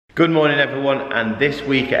Good morning everyone, and this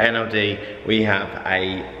week at NLD we have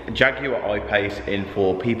a Jaguar I Pace in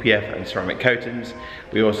for PPF and ceramic coatings.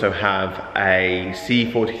 We also have a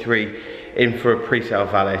C43 in for a pre-sale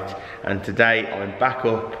valet, and today I'm back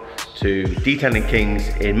up to Detailing Kings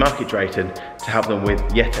in Market Drayton to help them with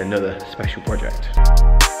yet another special project.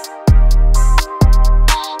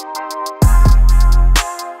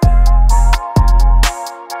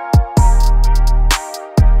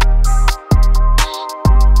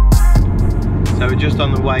 So we're just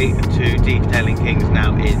on the way to Detailing Kings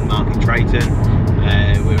now in Market Drayton.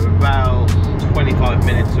 We're about 25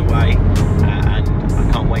 minutes away, and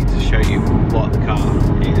I can't wait to show you what the car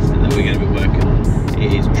is that we're going to be working on.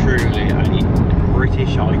 It is truly a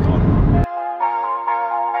British icon.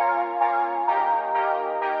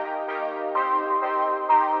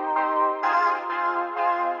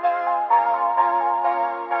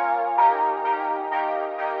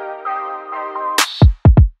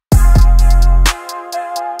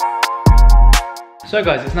 So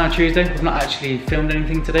guys, it's now Tuesday. We've not actually filmed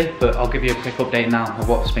anything today, but I'll give you a quick update now of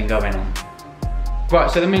what's been going on. Right,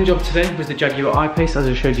 so the main job today was the Jaguar I Pace, as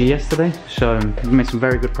I showed you yesterday. So we've made some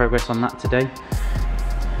very good progress on that today.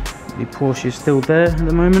 The Porsche is still there at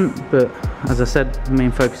the moment, but as I said, the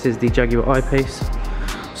main focus is the Jaguar I Pace.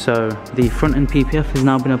 So the front end PPF has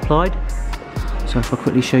now been applied. So if I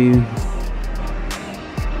quickly show you,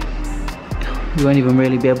 you won't even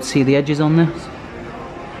really be able to see the edges on this.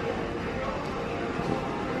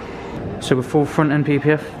 So with full front end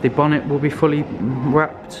PPF, the bonnet will be fully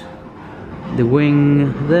wrapped, the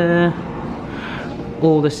wing there,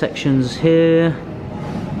 all the sections here,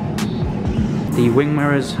 the wing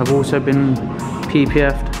mirrors have also been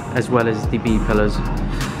PPF'd, as well as the B pillars.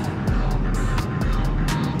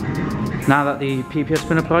 Now that the PPF's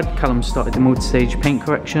been applied, Callum started the multi-stage paint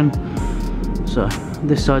correction, so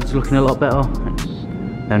this side's looking a lot better.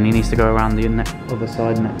 Then he needs to go around the other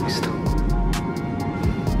side next.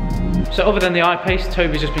 So other than the I Pace,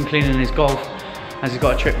 Toby's just been cleaning his Golf as he's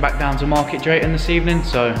got a trip back down to Market Drayton this evening,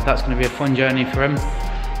 so that's going to be a fun journey for him.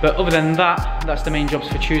 But other than that, that's the main jobs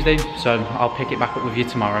for Tuesday, so I'll pick it back up with you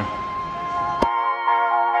tomorrow.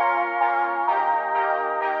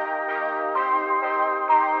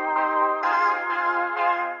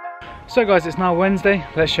 So guys, it's now Wednesday.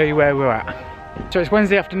 Let's show you where we're at. So it's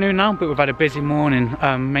Wednesday afternoon now, but we've had a busy morning,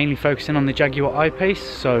 mainly focusing on the Jaguar I Pace.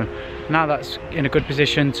 So now that's in a good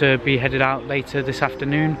position to be headed out later this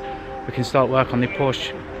afternoon. We can start work on the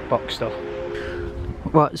Porsche Boxster.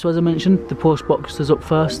 Right, so as I mentioned, the Porsche Boxster's up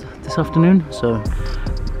first this afternoon. So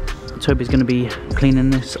Toby's going to be cleaning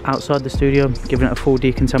this outside the studio, giving it a full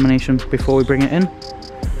decontamination before we bring it in.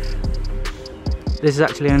 This is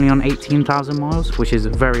actually only on 18,000 miles, which is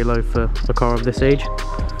very low for a car of this age.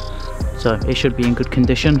 So it should be in good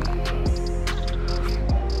condition.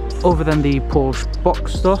 Other than the Porsche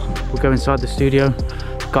Boxster, we'll go inside the studio.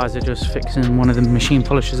 The guys are just fixing one of the machine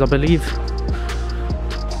polishers, I believe.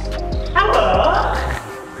 Hello!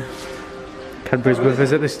 Cadbury's with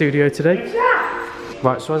us at the studio today.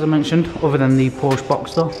 Right, so as I mentioned, other than the Porsche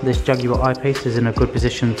Boxster, this Jaguar I Pace is in a good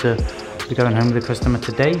position to be going home with the customer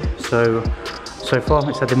today. So far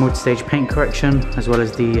it's had the multi-stage paint correction, as well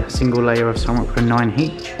as the single layer of ceramic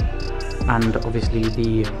 9H. And obviously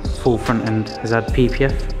the full front end has had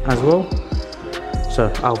PPF as well.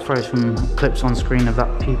 So I'll throw some clips on screen of that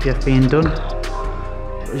PPF being done.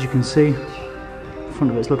 As you can see, the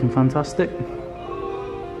front of it's looking fantastic.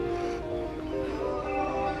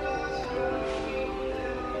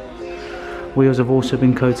 Wheels have also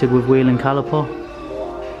been coated with wheel and caliper.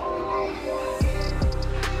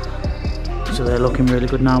 So they're looking really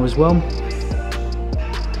good now as well.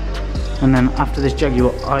 And then after this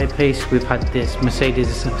Jaguar I Pace, we've had this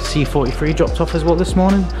Mercedes C43 dropped off as well this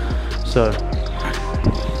morning. So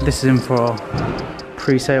this is in for our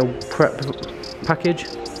pre-sale prep package.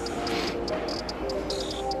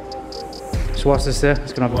 So whilst it's there,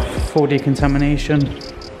 it's going to have a full decontamination,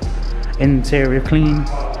 interior clean,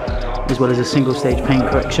 as well as a single stage paint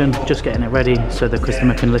correction, just getting it ready so the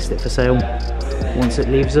customer can list it for sale once it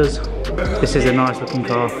leaves us. This is a nice looking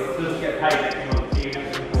car.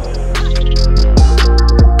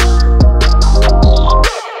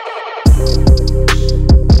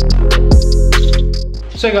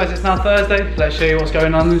 So guys, it's now Thursday. Let's show you what's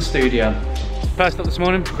going on in the studio. First up this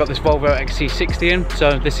morning, we've got this Volvo XC60 in,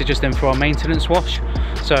 so this is just in for our maintenance wash.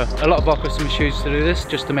 So a lot of our customers choose to do this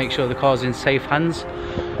just to make sure the car's in safe hands.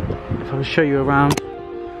 If I will show you around,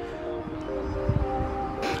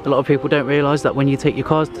 a lot of people don't realise that when you take your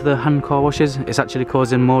cars to the hand car washes, it's actually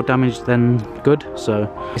causing more damage than good. So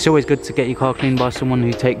it's always good to get your car cleaned by someone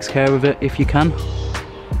who takes care of it if you can.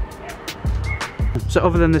 So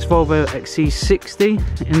other than this Volvo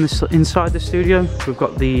XC60 inside the studio, we've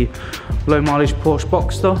got the low mileage Porsche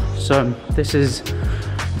Boxster. So this is,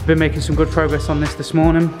 been making some good progress on this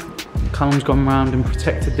morning. Callum's gone around and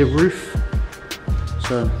protected the roof.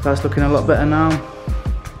 So that's looking a lot better now.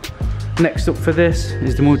 Next up for this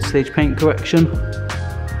is the multi-stage paint correction.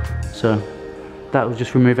 So that will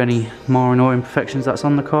just remove any marring or imperfections that's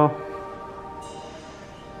on the car.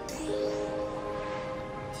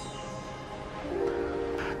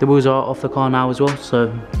 The wheels are off the car now as well, so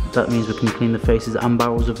that means we can clean the faces and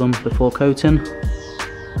barrels of them before coating.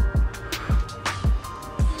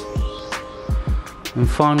 And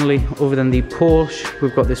finally, other than the Porsche,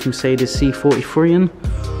 we've got this Mercedes C43 in.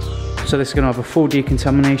 So this is going to have a full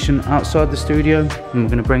decontamination outside the studio, and we're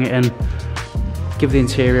going to bring it in, give the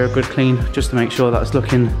interior a good clean, just to make sure that's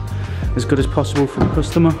looking as good as possible for the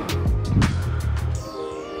customer.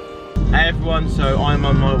 Hey everyone, so I'm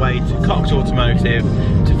on my way to Cox Automotive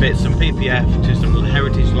to fit some PPF to some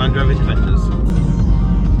Heritage Land Rover Defenders.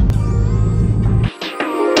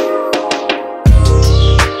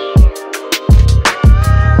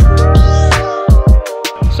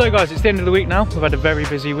 So guys, it's the end of the week now. We've had a very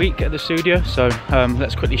busy week at the studio, so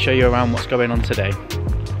let's quickly show you around what's going on today.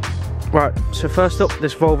 Right, so first up,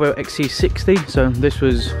 this Volvo XC60. So this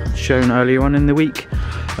was shown earlier on in the week.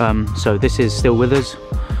 So this is still with us.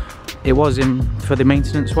 It was in for the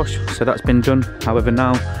maintenance wash, so that's been done. However,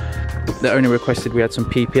 now the owner requested we had some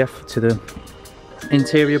PPF to the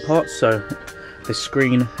interior parts, so the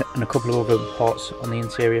screen and a couple of other parts on the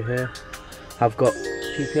interior here have got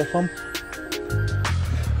PPF on.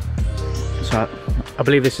 So I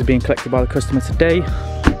believe this is being collected by the customer today.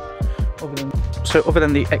 So other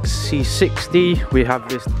than the XC60, we have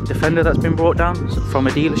this Defender that's been brought down from a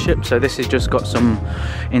dealership. So this has just got some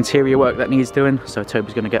interior work that needs doing. So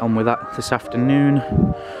Toby's going to get on with that this afternoon.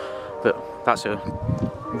 But that's a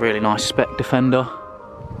really nice spec Defender.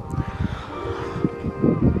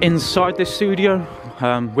 Inside this studio,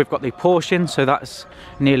 we've got the Porsche in, so that's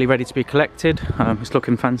nearly ready to be collected. It's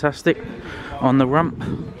looking fantastic on the ramp.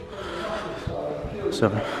 So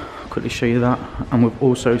quickly show you that, and we've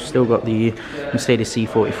also still got the Mercedes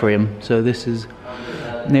C43 in. So this is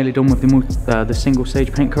nearly done with the single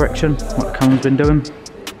stage paint correction, what Callum's been doing.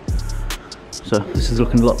 So this is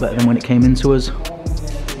looking a lot better than when it came into us.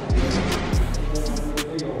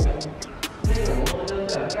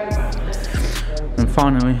 And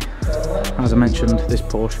finally, as I mentioned, this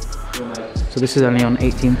Porsche. So this is only on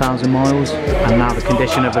 18,000 miles, and now the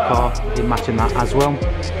condition of the car is matching that as well.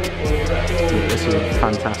 This is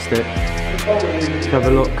fantastic. Have a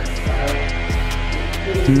look.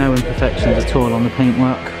 No imperfections at all on the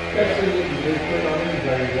paintwork.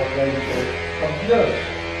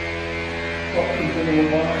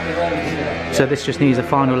 So this just needs a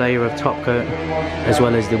final layer of top coat as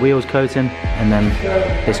well as the wheels coating, and then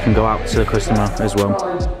this can go out to the customer as well.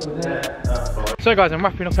 So guys, I'm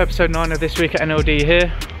wrapping up episode 9 of this week at NLD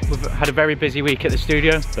here. We've had a very busy week at the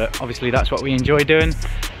studio, but obviously that's what we enjoy doing.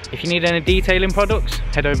 If you need any detailing products,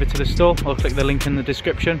 head over to the store or click the link in the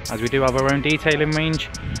description, as we do have our own detailing range.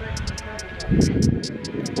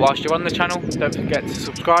 Whilst you're on the channel, don't forget to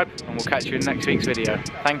subscribe, and we'll catch you in next week's video.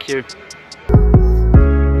 Thank you.